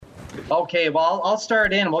Okay, well, I'll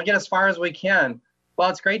start in. We'll get as far as we can. Well,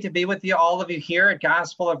 it's great to be with you, all of you here at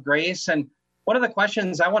Gospel of Grace. And one of the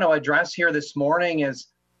questions I want to address here this morning is,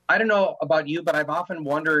 I don't know about you, but I've often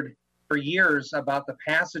wondered for years about the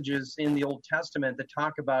passages in the Old Testament that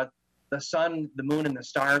talk about the sun, the moon, and the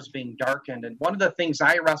stars being darkened. And one of the things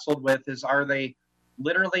I wrestled with is, are they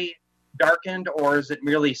literally darkened or is it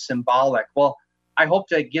merely symbolic? Well, I hope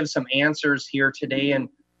to give some answers here today and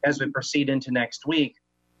as we proceed into next week.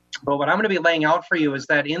 But what I'm going to be laying out for you is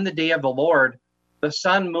that in the day of the Lord, the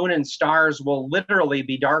sun, moon, and stars will literally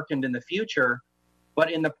be darkened in the future.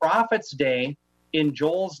 But in the prophet's day, in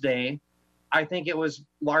Joel's day, I think it was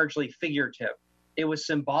largely figurative. It was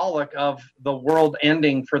symbolic of the world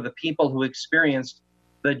ending for the people who experienced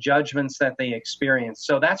the judgments that they experienced.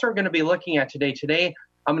 So that's what we're going to be looking at today. Today,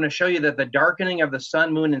 I'm going to show you that the darkening of the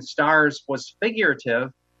sun, moon, and stars was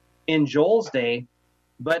figurative in Joel's day,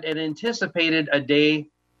 but it anticipated a day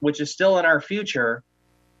which is still in our future,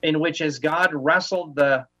 in which as God wrestled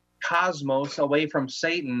the cosmos away from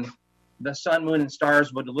Satan, the sun, moon, and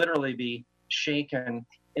stars would literally be shaken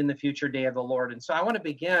in the future day of the Lord. And so I want to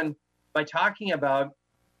begin by talking about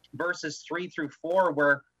verses 3 through 4,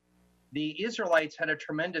 where the Israelites had a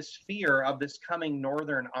tremendous fear of this coming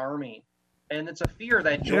northern army. And it's a fear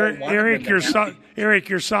that Joel Eric,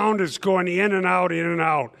 your sound is going in and out, in and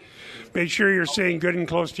out. Make sure you're saying good and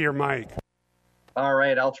close to your mic. All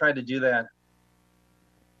right, I'll try to do that.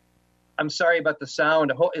 I'm sorry about the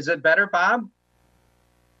sound. Is it better, Bob?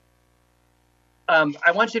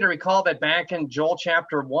 I want you to recall that back in Joel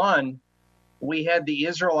chapter 1, we had the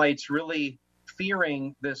Israelites really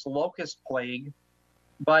fearing this locust plague.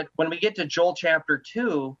 But when we get to Joel chapter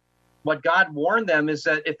 2, what God warned them is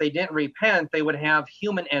that if they didn't repent, they would have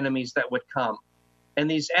human enemies that would come.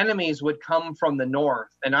 And these enemies would come from the north.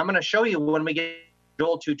 And I'm going to show you when we get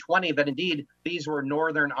Joel 2:20 that indeed these were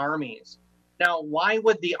northern armies. Now, why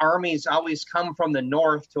would the armies always come from the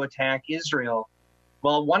north to attack Israel?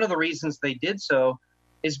 Well, one of the reasons they did so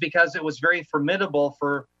is because it was very formidable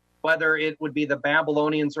for whether it would be the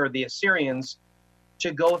Babylonians or the Assyrians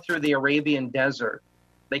to go through the Arabian desert.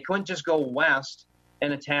 They couldn't just go west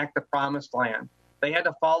and attack the promised land. They had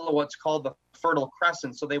to follow what's called the Fertile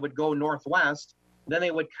Crescent. So they would go northwest, then they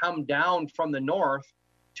would come down from the north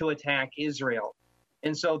to attack Israel.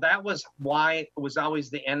 And so that was why it was always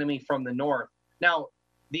the enemy from the north. Now,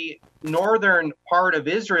 the northern part of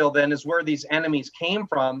Israel then is where these enemies came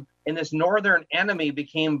from. And this northern enemy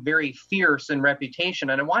became very fierce in reputation.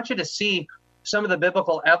 And I want you to see some of the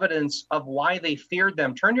biblical evidence of why they feared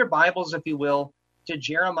them. Turn your Bibles, if you will, to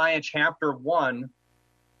Jeremiah chapter 1.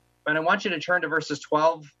 And I want you to turn to verses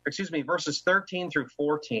 13 through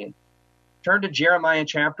 14. Turn to Jeremiah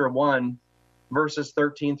chapter 1, verses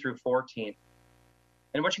 13 through 14.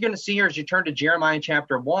 And what you're going to see here as you turn to Jeremiah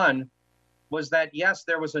chapter 1 was that, yes,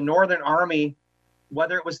 there was a northern army,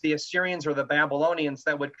 whether it was the Assyrians or the Babylonians,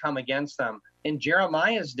 that would come against them. In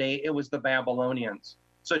Jeremiah's day, it was the Babylonians.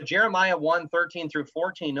 So Jeremiah 1, 13 through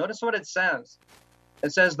 14, notice what it says.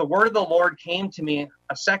 It says, "The word of the Lord came to me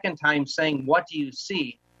a second time, saying, 'What do you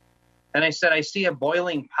see?' And I said, 'I see a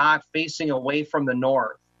boiling pot facing away from the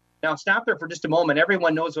north.'" Now, stop there for just a moment.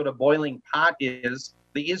 Everyone knows what a boiling pot is.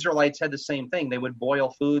 The Israelites had the same thing. They would boil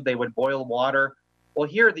food. They would boil water. Well,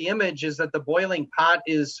 here the image is that the boiling pot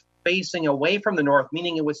is facing away from the north,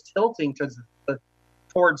 meaning it was tilting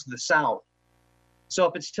towards the south. So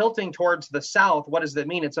if it's tilting towards the south, what does that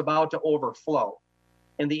mean? It's about to overflow.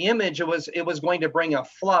 In the image, it was going to bring a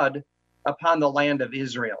flood upon the land of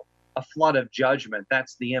Israel, a flood of judgment.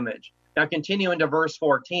 That's the image. Now continue into verse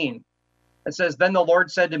 14. It says, "Then the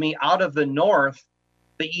Lord said to me, out of the north,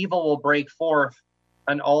 the evil will break forth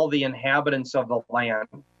on all the inhabitants of the land."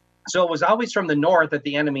 So it was always from the north that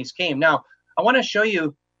the enemies came. Now, I want to show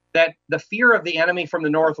you that the fear of the enemy from the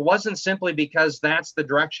north wasn't simply because that's the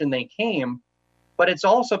direction they came, but it's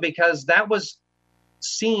also because that was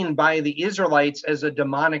seen by the Israelites as a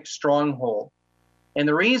demonic stronghold. And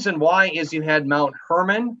the reason why is you had Mount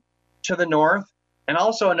Hermon to the north, and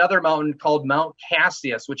also another mountain called Mount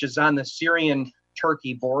Cassius, which is on the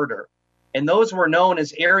Syrian-Turkey border. And those were known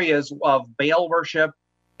as areas of Baal worship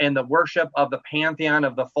and the worship of the pantheon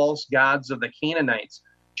of the false gods of the Canaanites.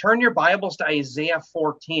 Turn your Bibles to Isaiah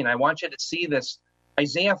 14. I want you to see this.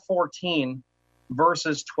 Isaiah 14,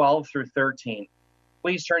 verses 12 through 13.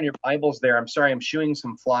 Please turn your Bibles there. I'm sorry, I'm shooing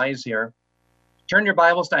some flies here. Turn your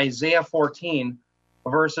Bibles to Isaiah 14,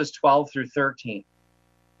 verses 12 through 13.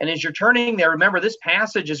 And as you're turning there, remember this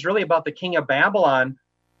passage is really about the king of Babylon,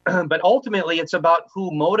 but ultimately it's about who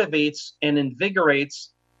motivates and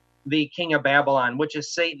invigorates the king of Babylon, which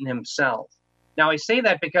is Satan himself. Now I say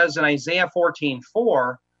that because in Isaiah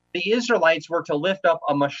 14:4, the Israelites were to lift up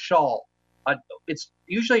a mashal. It's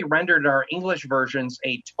usually rendered in our English versions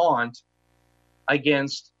a taunt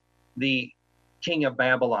against the king of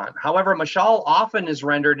Babylon. However, mashal often is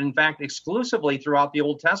rendered, in fact, exclusively throughout the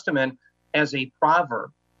Old Testament as a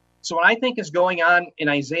proverb. So what I think is going on in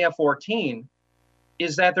Isaiah 14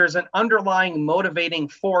 is that there's an underlying motivating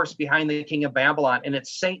force behind the king of Babylon, and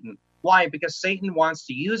it's Satan. Why? Because Satan wants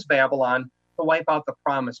to use Babylon to wipe out the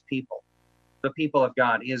promised people, the people of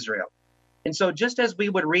God, Israel. And so just as we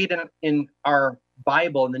would read in our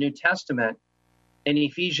Bible, in the New Testament, in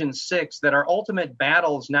Ephesians 6, that our ultimate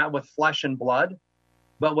battle is not with flesh and blood,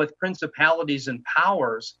 but with principalities and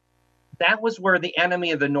powers, that was where the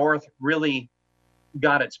enemy of the north really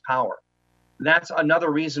got its power. That's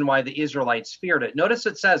another reason why the Israelites feared it. Notice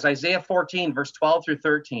it says, Isaiah 14, verse 12 through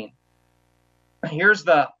 13. Here's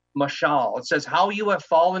the mashal. It says, "How you have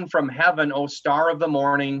fallen from heaven, O star of the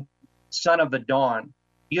morning, son of the dawn.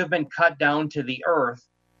 You have been cut down to the earth,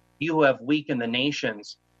 you who have weakened the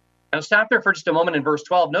nations." Now stop there for just a moment in verse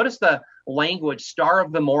 12. Notice the language, star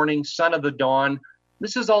of the morning, son of the dawn.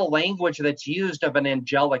 This is all language that's used of an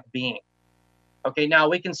angelic being. Okay, now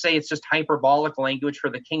we can say it's just hyperbolic language for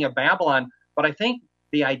the king of Babylon, but I think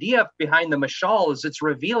the idea behind the mashal is it's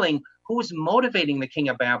revealing who's motivating the king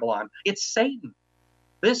of Babylon. It's Satan.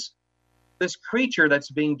 This creature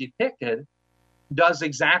that's being depicted does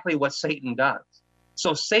exactly what Satan does.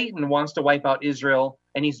 So Satan wants to wipe out Israel,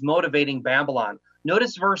 and he's motivating Babylon.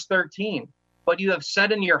 Notice verse 13. "But you have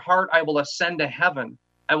said in your heart, I will ascend to heaven.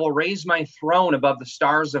 I will raise my throne above the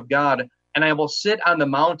stars of God, and I will sit on the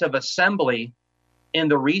mount of assembly in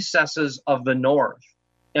the recesses of the north."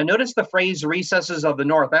 Now notice the phrase recesses of the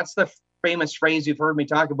north. That's the famous phrase you've heard me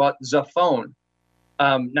talk about, Zaphon.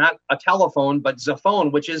 Not a telephone, but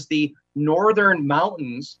Zaphon, which is the northern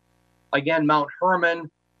mountains. Again, Mount Hermon,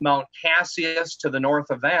 Mount Cassius to the north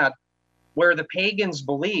of that, where the pagans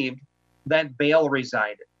believed that Baal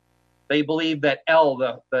resided. They believed that El,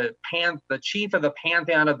 the chief of the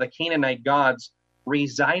pantheon of the Canaanite gods,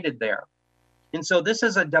 resided there. And so this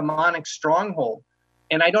is a demonic stronghold.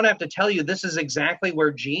 And I don't have to tell you, this is exactly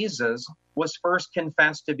where Jesus was first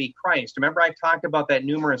confessed to be Christ. Remember, I've talked about that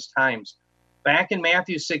numerous times. Back in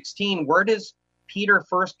Matthew 16, where does Peter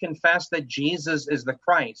first confess that Jesus is the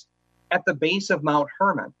Christ? At the base of Mount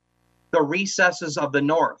Hermon, the recesses of the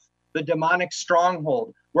north, the demonic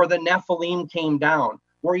stronghold, where the Nephilim came down,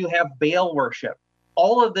 where you have Baal worship.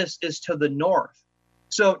 All of this is to the north.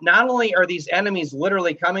 So not only are these enemies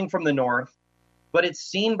literally coming from the north, but it's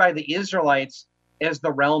seen by the Israelites as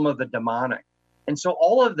the realm of the demonic. And so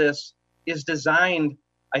all of this is designed,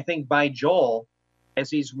 I think, by Joel,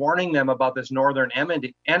 as he's warning them about this northern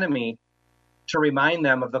enemy, to remind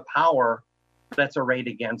them of the power that's arrayed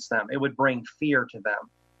against them. It would bring fear to them.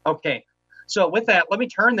 Okay, so with that, let me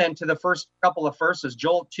turn then to the first couple of verses,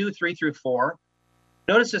 Joel 2, 3 through 4.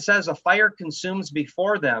 Notice it says, "A fire consumes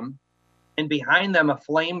before them, and behind them a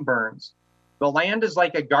flame burns. The land is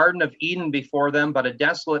like a garden of Eden before them, but a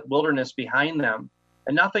desolate wilderness behind them,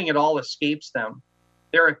 and nothing at all escapes them.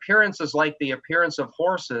 Their appearance is like the appearance of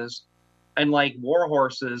horses, and like war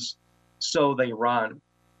horses, so they run."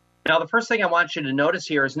 Now, the first thing I want you to notice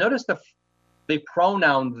here is notice the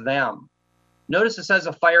pronoun them. Notice it says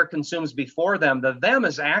a fire consumes before them. The them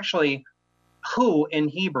is actually who in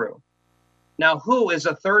Hebrew. Now, who is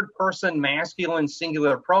a third person masculine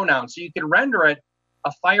singular pronoun. So you can render it,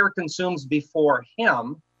 a fire consumes before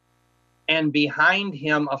him, and behind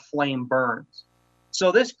him a flame burns.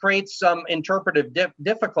 So this creates some interpretive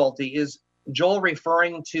difficulty. Is Joel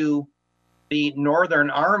referring to the northern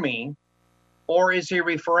army, or is he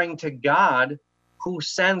referring to God who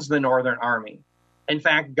sends the northern army? In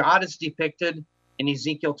fact, God is depicted in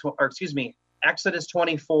Exodus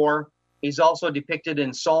 24. He's also depicted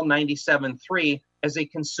in Psalm 97:3 as a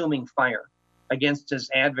consuming fire against his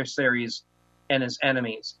adversaries and his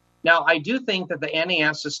enemies. Now, I do think that the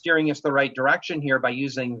NAS is steering us the right direction here by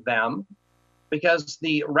using them, because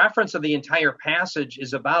the reference of the entire passage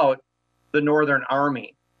is about the northern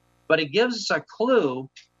army. But it gives us a clue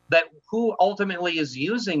that who ultimately is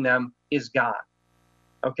using them is God.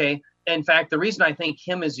 Okay? In fact, the reason I think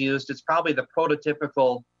him is used, it's probably the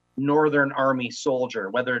prototypical northern army soldier,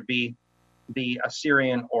 whether it be the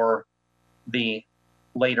Assyrian or the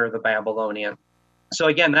Babylonian. So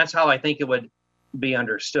again, that's how I think it would be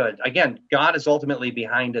understood. Again, God is ultimately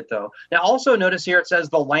behind it, though. Now, also notice here it says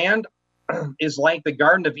the land is like the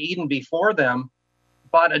Garden of Eden before them,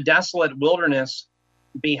 but a desolate wilderness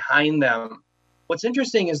behind them. What's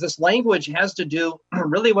interesting is this language has to do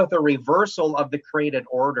really with a reversal of the created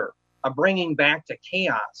order, a bringing back to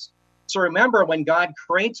chaos. So remember, when God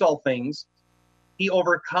creates all things, he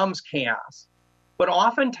overcomes chaos. But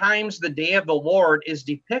oftentimes the day of the Lord is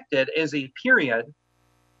depicted as a period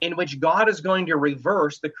in which God is going to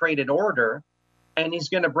reverse the created order, and he's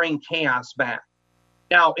going to bring chaos back.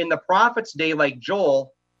 Now, in the prophet's day, like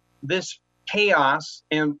Joel, this chaos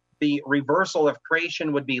and the reversal of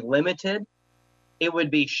creation would be limited. It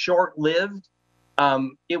would be short-lived.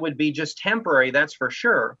 It would be just temporary, that's for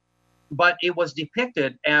sure. But it was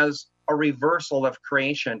depicted as a reversal of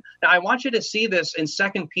creation. Now, I want you to see this in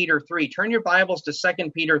 2 Peter 3. Turn your Bibles to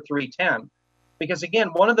 2 Peter 3:10. Because, again,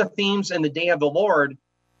 one of the themes in the day of the Lord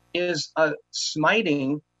is a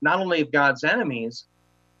smiting not only of God's enemies,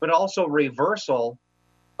 but also reversal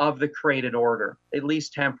of the created order, at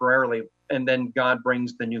least temporarily, and then God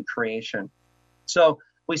brings the new creation. So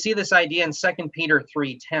we see this idea in 2 Peter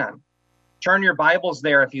 3:10. Turn your Bibles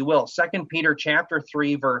there, if you will. 2 Peter chapter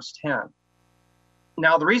 3, verse 10.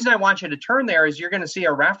 Now, the reason I want you to turn there is you're going to see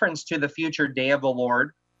a reference to the future day of the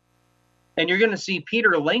Lord, and you're going to see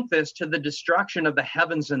Peter link this to the destruction of the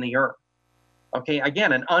heavens and the earth. Okay,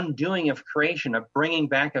 again, an undoing of creation, a bringing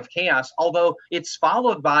back of chaos, although it's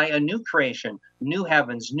followed by a new creation, new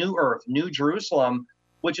heavens, new earth, new Jerusalem,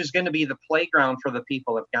 which is going to be the playground for the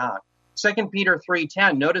people of God. 2 Peter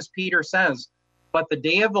 3:10, notice Peter says, "But the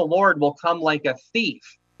day of the Lord will come like a thief."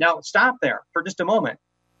 Now, stop there for just a moment.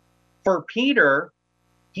 For Peter,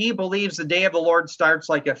 he believes the day of the Lord starts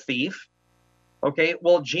like a thief. Okay,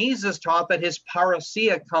 well, Jesus taught that his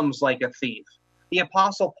parousia comes like a thief. The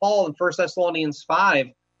Apostle Paul in 1 Thessalonians 5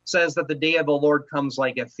 says that the day of the Lord comes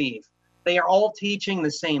like a thief. They are all teaching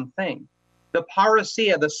the same thing. The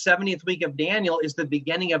parousia, the 70th week of Daniel, is the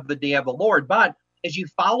beginning of the day of the Lord. But as you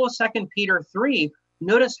follow 2 Peter 3,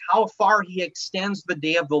 notice how far he extends the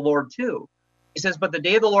day of the Lord to. He says, "But the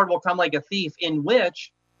day of the Lord will come like a thief, in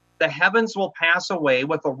which the heavens will pass away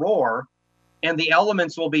with a roar, and the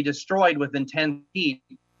elements will be destroyed with intense heat,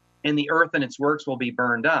 and the earth and its works will be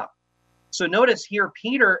burned up." So notice here,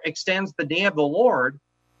 Peter extends the day of the Lord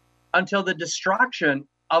until the destruction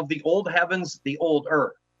of the old heavens, the old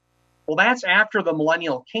earth. Well, that's after the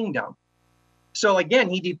millennial kingdom. So again,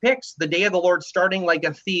 he depicts the day of the Lord starting like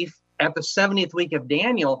a thief at the 70th week of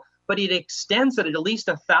Daniel, but it extends it at least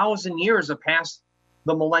 1,000 years past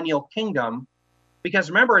the millennial kingdom. Because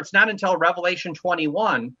remember, it's not until Revelation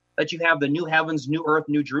 21 that you have the new heavens, new earth,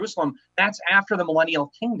 new Jerusalem. That's after the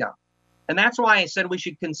millennial kingdom. And that's why I said we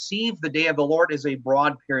should conceive the day of the Lord as a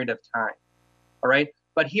broad period of time. All right.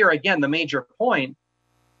 But here again, the major point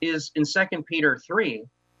is in 2 Peter 3,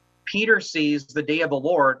 Peter sees the day of the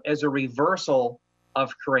Lord as a reversal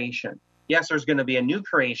of creation. Yes, there's going to be a new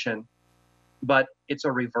creation, but it's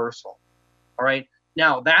a reversal. All right.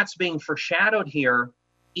 Now, that's being foreshadowed here,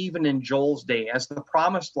 even in Joel's day, as the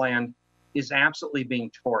promised land is absolutely being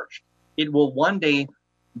torched. It will one day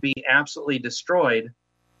be absolutely destroyed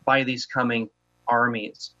by these coming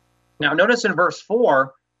armies. Now, notice in verse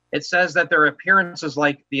 4, it says that their appearance is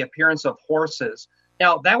like the appearance of horses.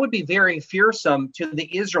 Now, that would be very fearsome to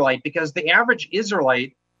the Israelite, because the average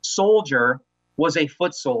Israelite soldier was a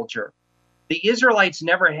foot soldier. The Israelites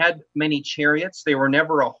never had many chariots. They were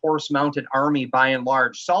never a horse-mounted army by and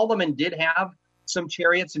large. Solomon did have some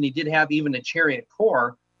chariots, and he did have even a chariot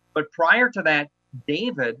corps. But prior to that,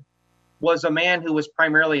 David was a man who was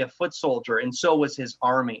primarily a foot soldier, and so was his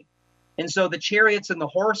army. And so the chariots and the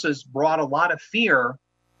horses brought a lot of fear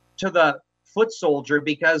to the foot soldier,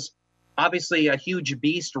 because obviously a huge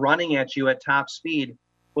beast running at you at top speed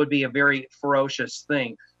would be a very ferocious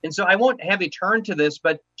thing. And so I won't have you turn to this,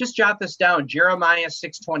 but just jot this down. Jeremiah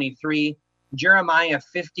 6:23, Jeremiah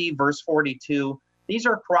 50, verse 42. These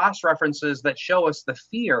are cross-references that show us the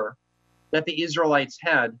fear that the Israelites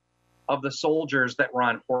had of the soldiers that were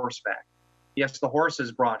on horseback. Yes, the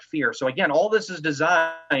horses brought fear. So again, all this is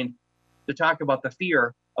designed to talk about the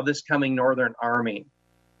fear of this coming northern army.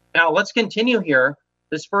 Now, let's continue here,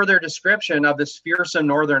 this further description of this fearsome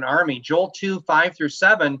northern army. Joel 2, 5 through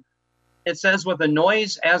 7, it says, "With a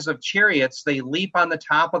noise as of chariots, they leap on the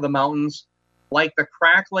top of the mountains, like the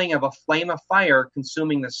crackling of a flame of fire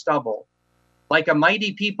consuming the stubble, like a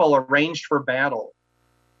mighty people arranged for battle.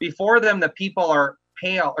 Before them, the people are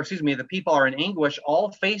in anguish,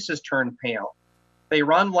 all faces turn pale. They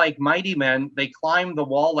run like mighty men, they climb the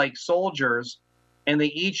wall like soldiers, and they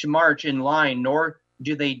each march in line, nor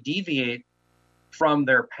do they deviate from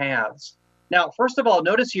their paths." Now, first of all,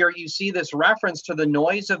 notice here you see this reference to the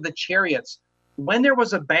noise of the chariots. When there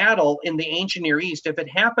was a battle in the ancient Near East, if it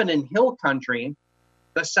happened in hill country,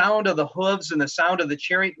 the sound of the hooves and the sound of the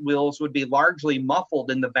chariot wheels would be largely muffled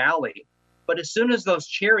in the valley. But as soon as those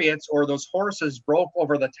chariots or those horses broke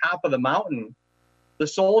over the top of the mountain, the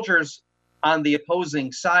soldiers on the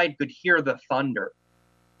opposing side could hear the thunder.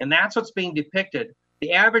 And that's what's being depicted.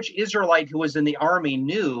 The average Israelite who was in the army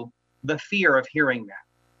knew the fear of hearing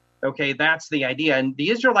that. Okay, that's the idea. And the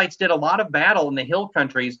Israelites did a lot of battle in the hill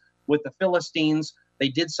countries with the Philistines. They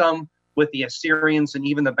did some with the Assyrians and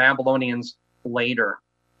even the Babylonians later.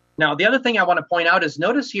 Now, the other thing I want to point out is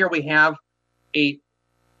notice here we have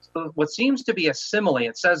what seems to be a simile.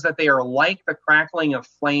 It says that they are like the crackling of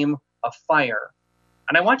flame of fire.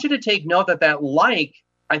 And I want you to take note that like,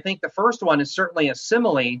 I think the first one is certainly a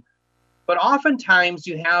simile, but oftentimes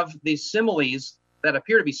you have these similes that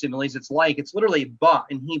appear to be similes. It's literally ba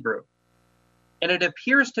in Hebrew. And it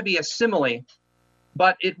appears to be a simile,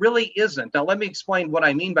 but it really isn't. Now, let me explain what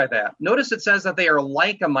I mean by that. Notice it says that they are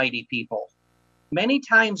like a mighty people. Many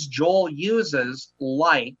times Joel uses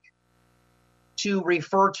like to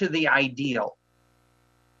refer to the ideal,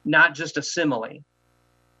 not just a simile.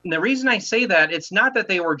 And the reason I say that, it's not that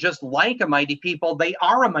they were just like a mighty people, they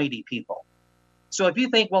are a mighty people. So if you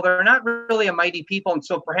think, well, they're not really a mighty people, and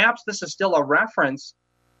so perhaps this is still a reference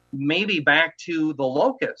maybe back to the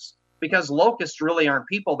locusts, because locusts really aren't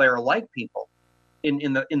people, they're like people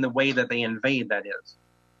in the way that they invade, that is.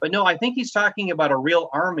 But no, I think he's talking about a real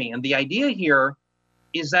army, and the idea here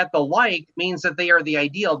is that the like means that they are the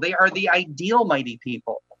ideal. They are the ideal mighty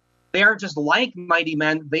people. They aren't just like mighty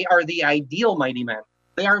men, they are the ideal mighty men.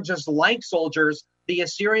 They aren't just like soldiers. The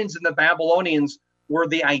Assyrians and the Babylonians were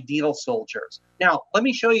the ideal soldiers. Now, let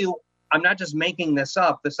me show you, I'm not just making this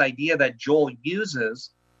up, this idea that Joel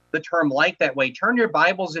uses the term like that way. Turn your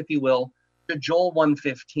Bibles, if you will, to Joel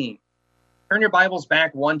 1:15. Turn your Bibles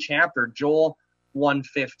back one chapter, Joel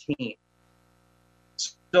 1:15.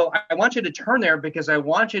 So I want you to turn there because I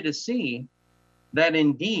want you to see that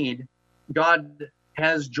indeed God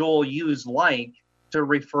has Joel use like to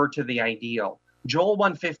refer to the ideal. Joel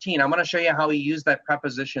 1:15, I'm going to show you how he used that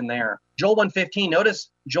preposition there. Joel 1:15, notice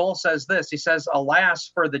Joel says this. He says, alas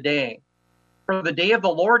for the day of the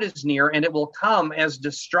Lord is near, and it will come as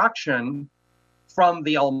destruction from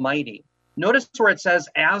the Almighty. Notice where it says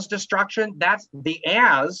as destruction, that's the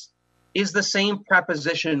as is the same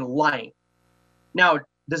preposition like. Now,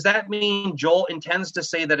 does that mean Joel intends to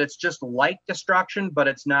say that it's just like destruction, but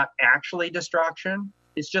it's not actually destruction?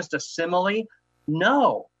 It's just a simile?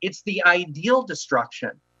 No, it's the ideal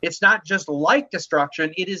destruction. It's not just like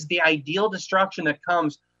destruction. It is the ideal destruction that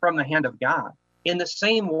comes from the hand of God. In the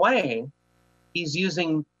same way, he's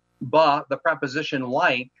using ba, the preposition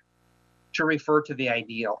like, to refer to the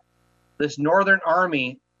ideal. This northern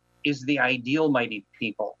army is the ideal mighty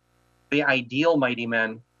people, the ideal mighty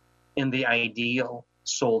men, and the ideal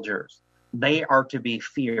soldiers. They are to be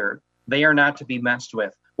feared. They are not to be messed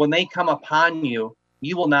with. When they come upon you,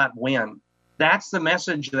 you will not win. That's the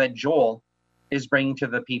message that Joel is bringing to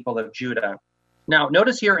the people of Judah. Now,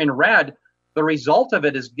 notice here in red, the result of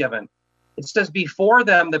it is given. It says, before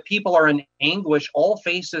them, the people are in anguish, all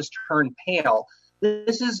faces turn pale.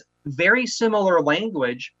 This is very similar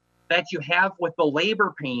language that you have with the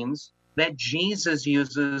labor pains that Jesus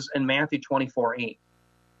uses in Matthew 24:8.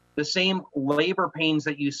 The same labor pains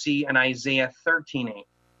that you see in Isaiah 13:8.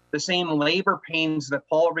 The same labor pains that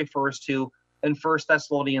Paul refers to in 1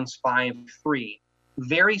 Thessalonians 5:3.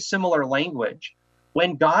 Very similar language.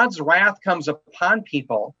 When God's wrath comes upon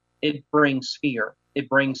people, it brings fear. It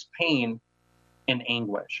brings pain and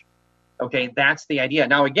anguish. Okay, that's the idea.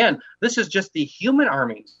 Now, again, this is just the human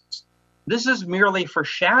armies. This is merely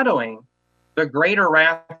foreshadowing the greater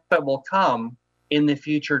wrath that will come in the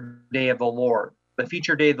future day of the Lord. The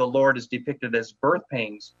future day of the Lord is depicted as birth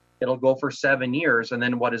pains. It'll go for 7 years, and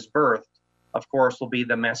then what is birthed, of course, will be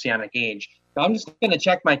the Messianic age. Now, I'm just going to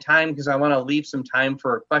check my time because I want to leave some time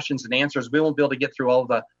for questions and answers. We won't be able to get through all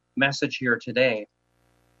the message here today.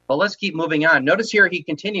 But let's keep moving on. Notice here he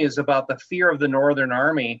continues about the fear of the northern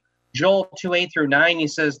army. Joel 2:8-9, he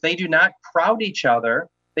says, they do not crowd each other.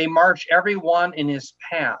 They march every one in his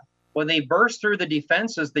path. When they burst through the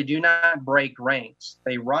defenses, they do not break ranks.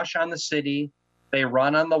 They rush on the city. They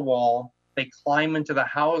run on the wall. They climb into the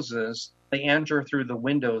houses. They enter through the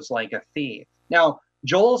windows like a thief. Now,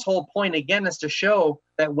 Joel's whole point, again, is to show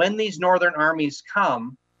that when these northern armies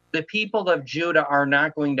come, the people of Judah are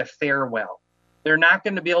not going to fare well. They're not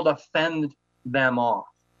going to be able to fend them off.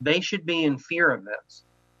 They should be in fear of this.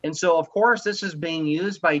 And so, of course, this is being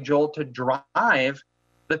used by Joel to drive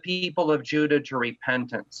the people of Judah to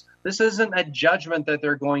repentance. This isn't a judgment that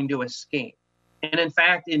they're going to escape. And in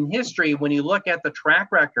fact, in history, when you look at the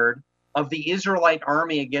track record of the Israelite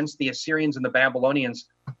army against the Assyrians and the Babylonians,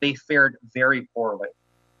 they fared very poorly.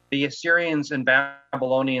 The Assyrians and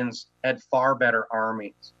Babylonians had far better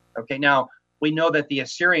armies. Okay, now, we know that the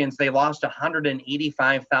Assyrians, they lost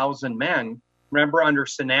 185,000 men. Remember under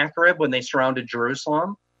Sennacherib when they surrounded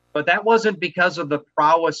Jerusalem? But that wasn't because of the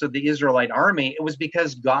prowess of the Israelite army. It was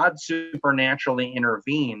because God supernaturally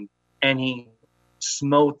intervened and he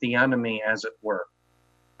smote the enemy, as it were.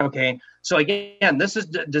 Okay, so again, this is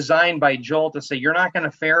designed by Joel to say, you're not going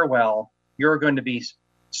to fare well. You're going to be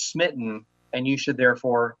smitten, and you should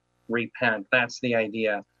therefore repent. That's the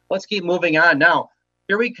idea. Let's keep moving on. Now,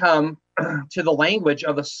 here we come to the language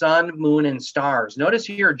of the sun, moon, and stars. Notice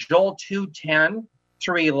here, Joel 2:10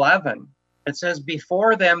 through 11. It says,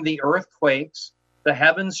 before them the earth quakes, the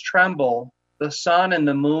heavens tremble, the sun and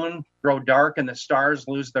the moon grow dark, and the stars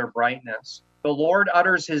lose their brightness. The Lord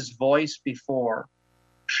utters his voice before.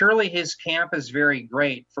 Surely his camp is very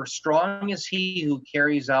great, for strong is he who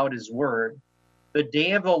carries out his word. The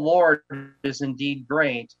day of the Lord is indeed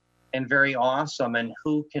great and very awesome, and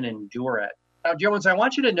who can endure it? Now, dear ones, I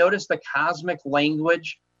want you to notice the cosmic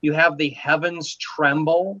language. You have the heavens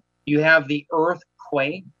tremble. You have the earth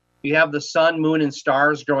quake. You have the sun, moon, and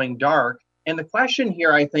stars growing dark. And the question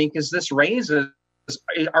here, I think, is this raises,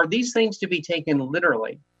 are these things to be taken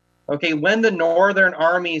literally? Okay, when the northern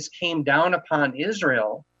armies came down upon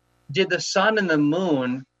Israel, did the sun and the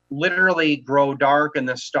moon literally grow dark and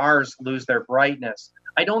the stars lose their brightness?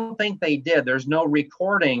 I don't think they did. There's no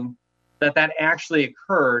recording that that actually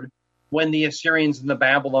occurred when the Assyrians and the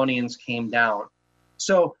Babylonians came down.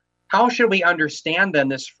 So how should we understand then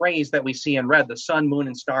this phrase that we see in red, the sun, moon,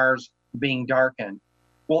 and stars being darkened?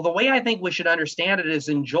 Well, the way I think we should understand it is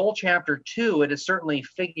in Joel chapter 2, it is certainly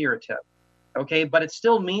figurative, okay, but it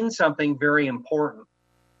still means something very important.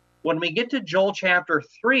 When we get to Joel chapter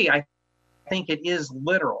 3, I think it is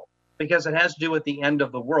literal because it has to do with the end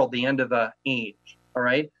of the world, the end of the age, all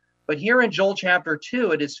right? But here in Joel chapter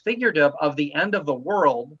 2, it is figurative of the end of the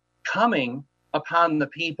world coming upon the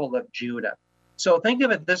people of Judah. So think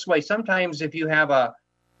of it this way. Sometimes if you have a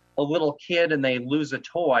little kid and they lose a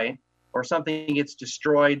toy or something gets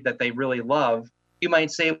destroyed that they really love, you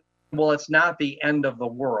might say, well, it's not the end of the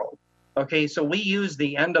world. Okay, so we use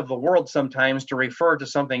the end of the world sometimes to refer to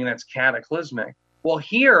something that's cataclysmic. Well,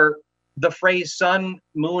 here, the phrase sun,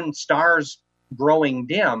 moon, stars growing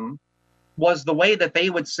dim was the way that they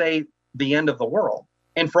would say the end of the world.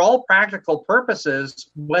 And for all practical purposes,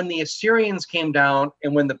 when the Assyrians came down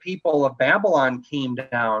and when the people of Babylon came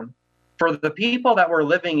down, for the people that were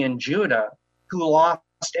living in Judah who lost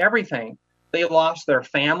everything, they lost their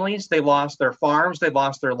families, they lost their farms, they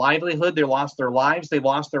lost their livelihood, they lost their lives, they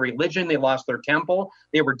lost their religion, they lost their temple,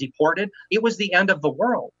 they were deported. It was the end of the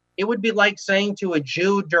world. It would be like saying to a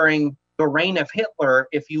Jew during the reign of Hitler,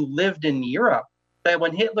 if you lived in Europe, that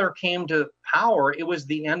when Hitler came to power, it was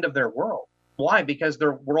the end of their world. Why? Because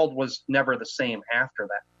their world was never the same after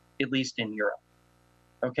that, at least in Europe.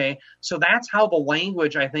 Okay, so that's how the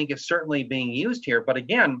language, I think, is certainly being used here. But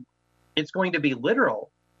again, it's going to be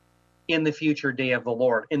literal in the future day of the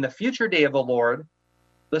Lord. In the future day of the Lord,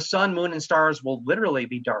 the sun, moon, and stars will literally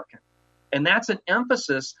be darkened. And that's an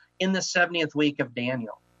emphasis in the 70th week of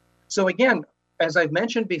Daniel. So again, as I've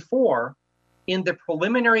mentioned before, in the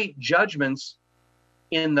preliminary judgments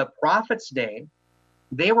in the prophet's day,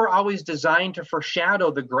 they were always designed to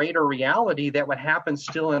foreshadow the greater reality that would happen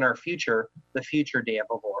still in our future, the future day of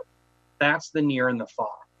the Lord. That's the near and the far.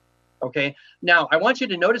 Okay? Now, I want you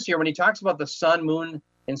to notice here when he talks about the sun, moon,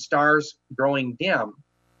 and stars growing dim,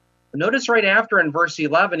 notice right after in verse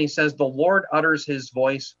 11, he says, the Lord utters his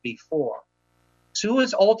voice before. So who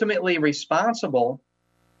is ultimately responsible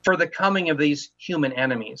for the coming of these human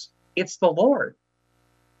enemies? It's the Lord.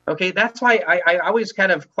 Okay, that's why I always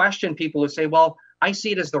kind of question people who say, well, I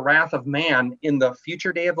see it as the wrath of man in the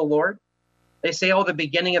future day of the Lord. They say, oh, the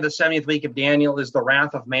beginning of the 70th week of Daniel is the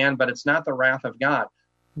wrath of man, but it's not the wrath of God.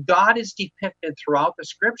 God is depicted throughout the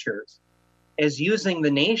scriptures as using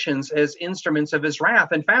the nations as instruments of his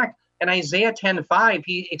wrath. In fact, in Isaiah 10:5,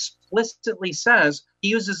 he explicitly says he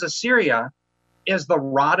uses Assyria as the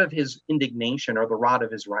rod of his indignation or the rod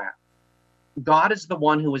of his wrath. God is the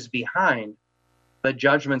one who is behind the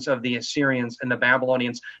judgments of the Assyrians and the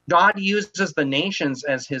Babylonians. God uses the nations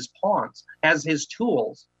as his pawns, as his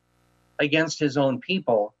tools against his own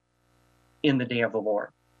people in the day of the Lord.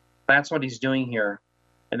 That's what he's doing here,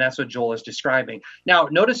 and that's what Joel is describing. Now,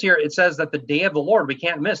 notice here it says that the day of the Lord, we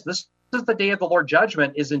can't miss. This is the day of the Lord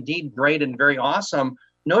judgment is indeed great and very awesome.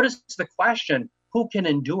 Notice the question, who can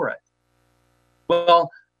endure it?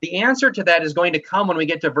 Well, the answer to that is going to come when we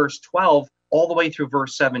get to verse 12 all the way through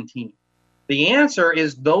verse 17. The answer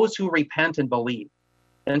is those who repent and believe.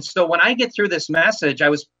 And so when I get through this message, I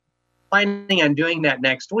was planning on doing that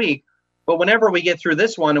next week. But whenever we get through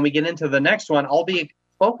this one and we get into the next one, I'll be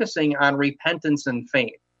focusing on repentance and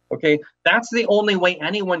faith. Okay, that's the only way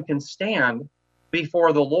anyone can stand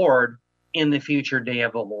before the Lord in the future day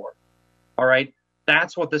of the Lord. All right,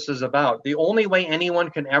 that's what this is about. The only way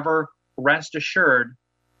anyone can ever rest assured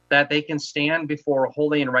that they can stand before a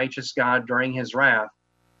holy and righteous God during his wrath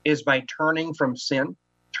is by turning from sin,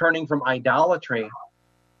 turning from idolatry,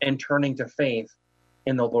 and turning to faith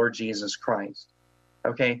in the Lord Jesus Christ.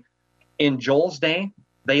 Okay, in Joel's day,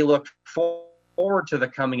 they looked forward to the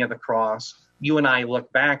coming of the cross. You and I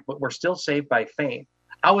look back, but we're still saved by faith.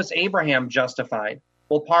 How was Abraham justified?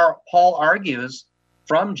 Well, Paul argues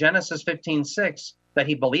from Genesis 15:6 that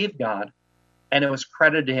he believed God, and it was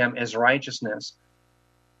credited to him as righteousness.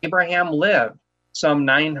 Abraham lived some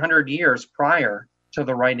 900 years prior to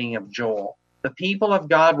the writing of Joel. The people of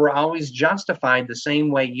God were always justified the same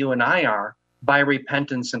way you and I are, by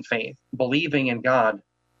repentance and faith, believing in God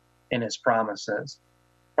and his promises.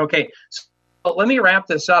 Okay, so let me wrap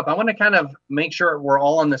this up. I want to kind of make sure we're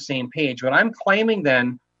all on the same page. What I'm claiming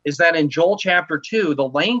then is that in Joel chapter 2, the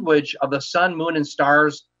language of the sun, moon, and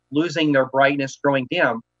stars losing their brightness, growing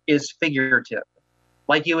dim, is figurative.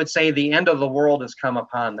 Like you would say, the end of the world has come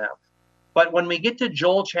upon them. But when we get to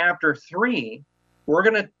Joel chapter 3, we're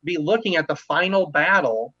going to be looking at the final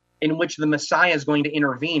battle in which the Messiah is going to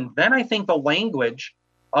intervene. Then I think the language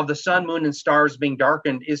of the sun, moon, and stars being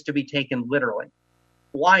darkened is to be taken literally.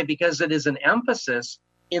 Why? Because it is an emphasis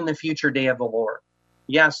in the future day of the Lord.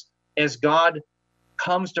 Yes, as God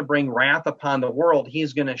comes to bring wrath upon the world,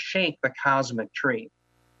 he's going to shake the cosmic tree.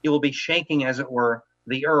 He will be shaking, as it were,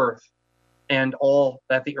 the earth and all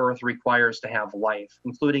that the earth requires to have life,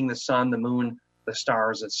 including the sun, the moon, the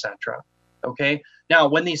stars, etc. Okay? Now,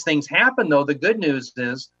 when these things happen, though, the good news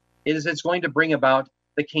is it's going to bring about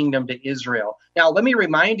the kingdom to Israel. Now, let me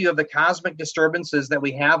remind you of the cosmic disturbances that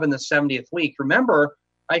we have in the 70th week. Remember,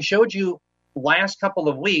 I showed you last couple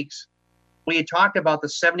of weeks, we had talked about the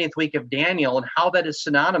 70th week of Daniel and how that is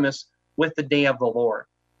synonymous with the day of the Lord.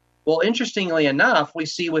 Well, interestingly enough, we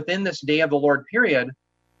see within this day of the Lord period,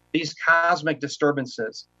 these cosmic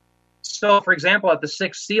disturbances. So, for example, at the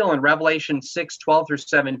sixth seal in Revelation 6:12 through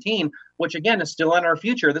 17, which again is still in our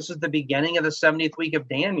future, this is the beginning of the 70th week of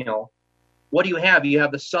Daniel. What do you have? You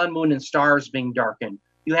have the sun, moon, and stars being darkened.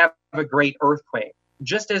 You have a great earthquake,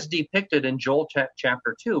 just as depicted in Joel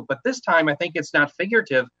chapter 2. But this time, I think it's not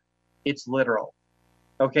figurative, it's literal.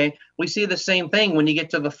 Okay? We see the same thing when you get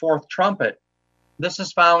to the fourth trumpet. This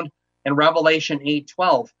is found in Revelation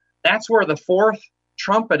 8:12. That's where the fourth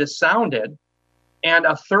trumpet is sounded, and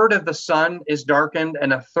a third of the sun is darkened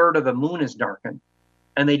and a third of the moon is darkened.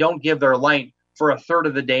 And they don't give their light for a third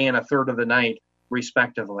of the day and a third of the night,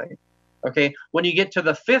 respectively. Okay, when you get to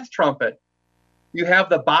the fifth trumpet, you have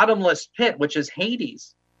the bottomless pit, which is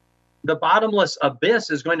Hades. The bottomless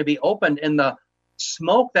abyss is going to be opened, and the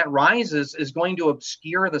smoke that rises is going to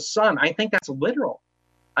obscure the sun. I think that's literal.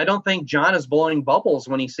 I don't think John is blowing bubbles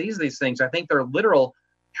when he sees these things. I think they're literal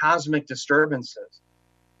cosmic disturbances.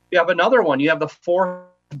 You have another one. You have the fourth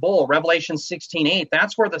bowl, Revelation 16:8.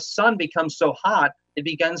 That's where the sun becomes so hot, it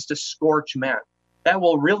begins to scorch men. That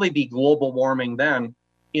will really be global warming then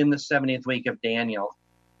in the 70th week of Daniel.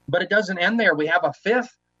 But it doesn't end there. We have a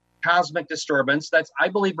fifth cosmic disturbance that's, I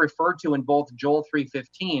believe, referred to in both Joel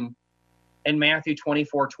 3:15 and Matthew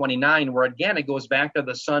 24:29, where again it goes back to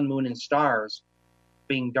the sun, moon, and stars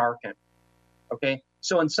being darkened. Okay?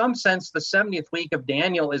 So in some sense, the 70th week of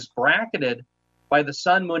Daniel is bracketed by the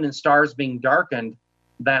sun, moon, and stars being darkened,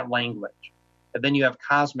 that language. And then you have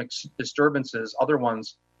cosmic disturbances, other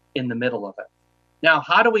ones in the middle of it. Now,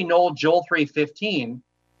 how do we know Joel 3:15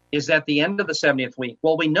 is at the end of the 70th week?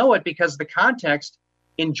 Well, we know it because the context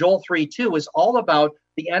in Joel 3:2 is all about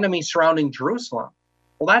the enemy surrounding Jerusalem.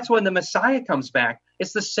 Well, that's when the Messiah comes back.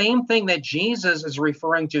 It's the same thing that Jesus is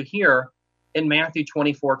referring to here in Matthew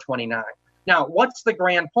 24:29. Now, what's the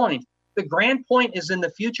grand point? The grand point is in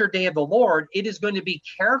the future day of the Lord, it is going to be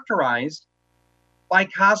characterized by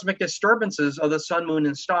cosmic disturbances of the sun, moon,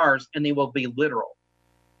 and stars, and they will be literal.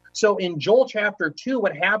 So in Joel chapter 2,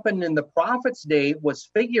 what happened in the prophet's day was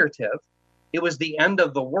figurative. It was the end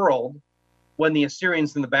of the world when the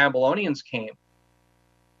Assyrians and the Babylonians came.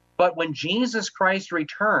 But when Jesus Christ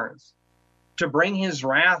returns to bring his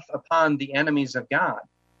wrath upon the enemies of God,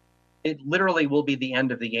 it literally will be the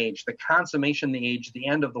end of the age, the consummation of the age, the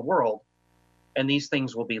end of the world, and these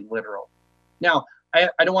things will be literal. Now, I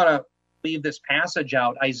don't want to leave this passage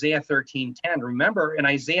out, Isaiah 13:10. Remember, in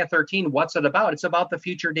Isaiah 13, what's it about? It's about the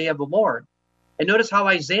future day of the Lord. And notice how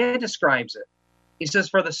Isaiah describes it. He says,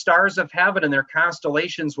 "For the stars of heaven and their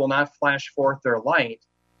constellations will not flash forth their light.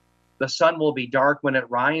 The sun will be dark when it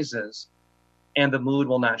rises, and the moon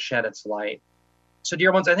will not shed its light." So,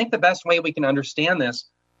 dear ones, I think the best way we can understand this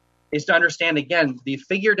is to understand, again, the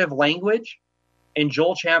figurative language in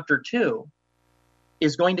Joel chapter 2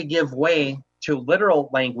 is going to give way to literal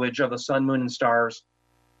language of the sun, moon, and stars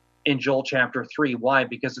in Joel chapter 3. Why?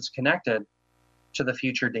 Because it's connected to the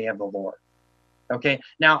future day of the Lord. Okay,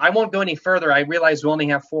 now I won't go any further. I realize we only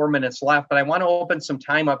have 4 minutes left, but I want to open some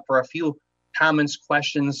time up for a few comments,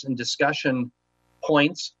 questions, and discussion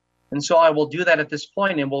points. And so I will do that at this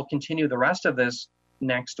point, and we'll continue the rest of this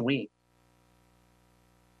next week.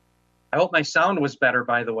 I hope my sound was better,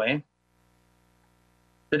 by the way.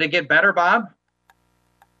 Did it get better, Bob?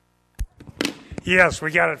 Yes,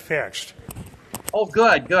 we got it fixed. Oh,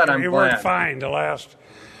 good, good. I'm glad. It worked fine the last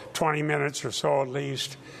 20 minutes or so at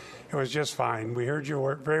least. It was just fine. We heard you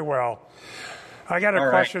work very well. I got a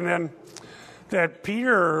question then. That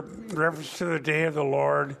Peter reference to the day of the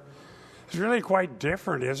Lord is really quite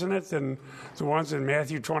different, isn't it, than the ones in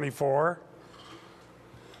Matthew 24?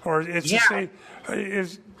 Or it's the same.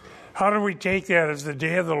 How do we take that as the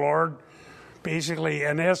day of the Lord, basically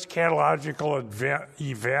an eschatological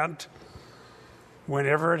event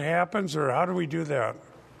whenever it happens, or how do we do that?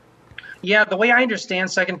 Yeah, the way I understand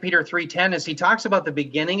 2 Peter 3:10 is he talks about the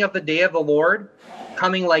beginning of the day of the Lord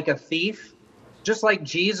coming like a thief, just like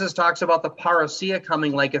Jesus talks about the parousia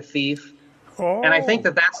coming like a thief. Oh. And I think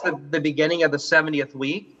that that's the beginning of the 70th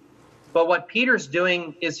week. But what Peter's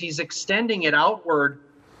doing is he's extending it outward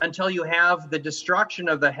until you have the destruction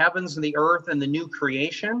of the heavens and the earth and the new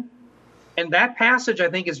creation. And that passage, I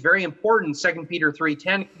think, is very important, 2 Peter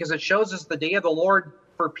 3:10, because it shows us the day of the Lord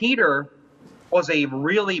for Peter was a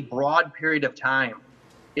really broad period of time.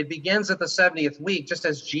 It begins at the 70th week, just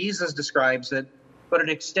as Jesus describes it, but it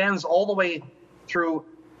extends all the way through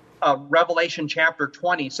Revelation chapter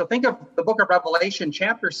 20. So think of the book of Revelation,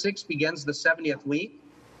 chapter 6 begins the 70th week.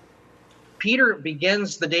 Peter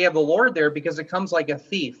begins the day of the Lord there because it comes like a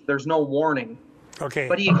thief. There's no warning. Okay.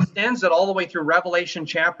 But he extends it all the way through Revelation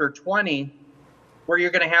chapter 20, where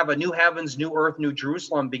you're going to have a new heavens, new earth, new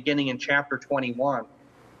Jerusalem beginning in chapter 21.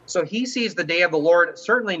 So he sees the day of the Lord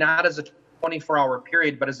certainly not as a 24-hour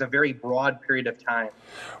period, but as a very broad period of time.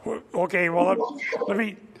 Okay, well, let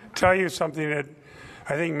me tell you something that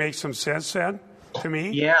I think makes some sense then to me.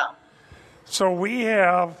 Yeah. So we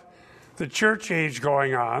have the church age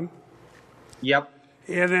going on. Yep.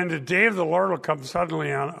 And then the day of the Lord will come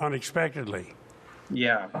suddenly, unexpectedly.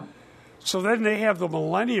 Yeah. So then they have the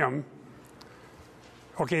millennium.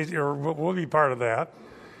 Okay, or we'll be part of that.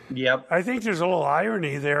 Yep. I think there's a little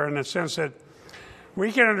irony there in the sense that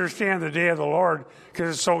we can understand the day of the Lord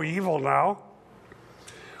because it's so evil now.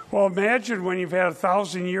 Well, imagine when you've had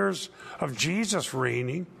 1,000 years of Jesus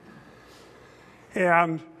reigning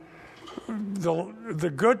and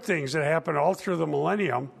the good things that happen all through the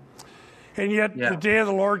millennium, and yet the day of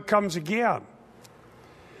the Lord comes again.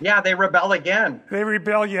 Yeah, they rebel again. They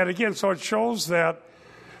rebel yet again. So it shows that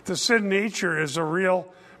the sin nature is a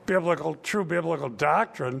real true biblical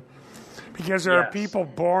doctrine, because there are people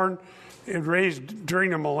born and raised during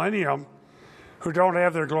the millennium who don't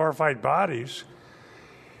have their glorified bodies.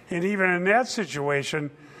 And even in that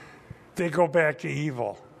situation, they go back to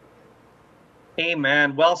evil.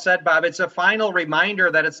 Amen. Well said, Bob. It's a final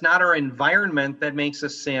reminder that it's not our environment that makes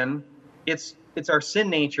us sin. It's our sin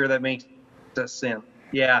nature that makes us sin.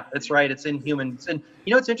 Yeah, that's right. It's inhuman. And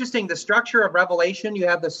you know, it's interesting. The structure of Revelation, you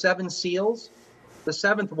have the 7 seals. The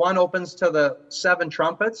 7th one opens to the 7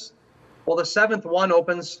 trumpets. Well, the 7th one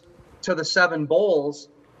opens to the 7 bowls.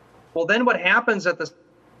 Well, then what happens at the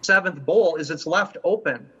 7th bowl is it's left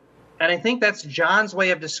open. And I think that's John's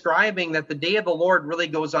way of describing that the day of the Lord really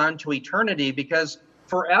goes on to eternity, because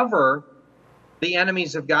forever the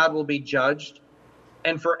enemies of God will be judged,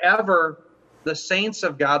 and forever the saints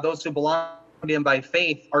of God, those who belong to him by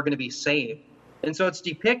faith, are going to be saved. And so it's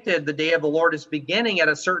depicted the day of the Lord is beginning at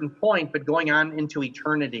a certain point, but going on into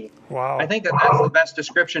eternity. Wow. I think that's the best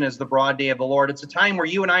description, is the broad day of the Lord. It's a time where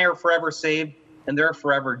you and I are forever saved and they're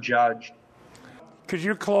forever judged. Could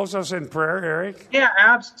you close us in prayer, Eric? Yeah,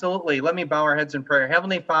 absolutely. Let me bow our heads in prayer.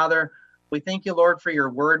 Heavenly Father, we thank you, Lord, for your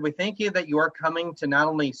word. We thank you that you are coming to not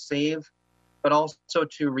only save, but also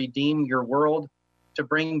to redeem your world, to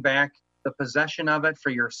bring back the possession of it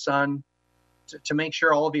for your Son, to make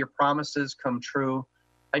sure all of your promises come true.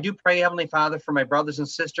 I do pray, Heavenly Father, for my brothers and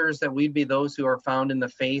sisters, that we'd be those who are found in the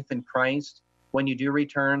faith in Christ when you do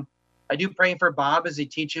return. I do pray for Bob as he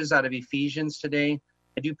teaches out of Ephesians today.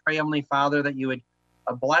 I do pray, Heavenly Father, that you would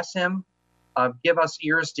bless him, give us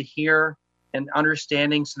ears to hear and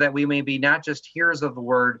understanding, so that we may be not just hearers of the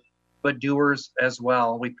word, but doers as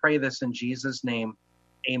well. We pray this in Jesus' name.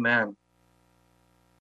 Amen.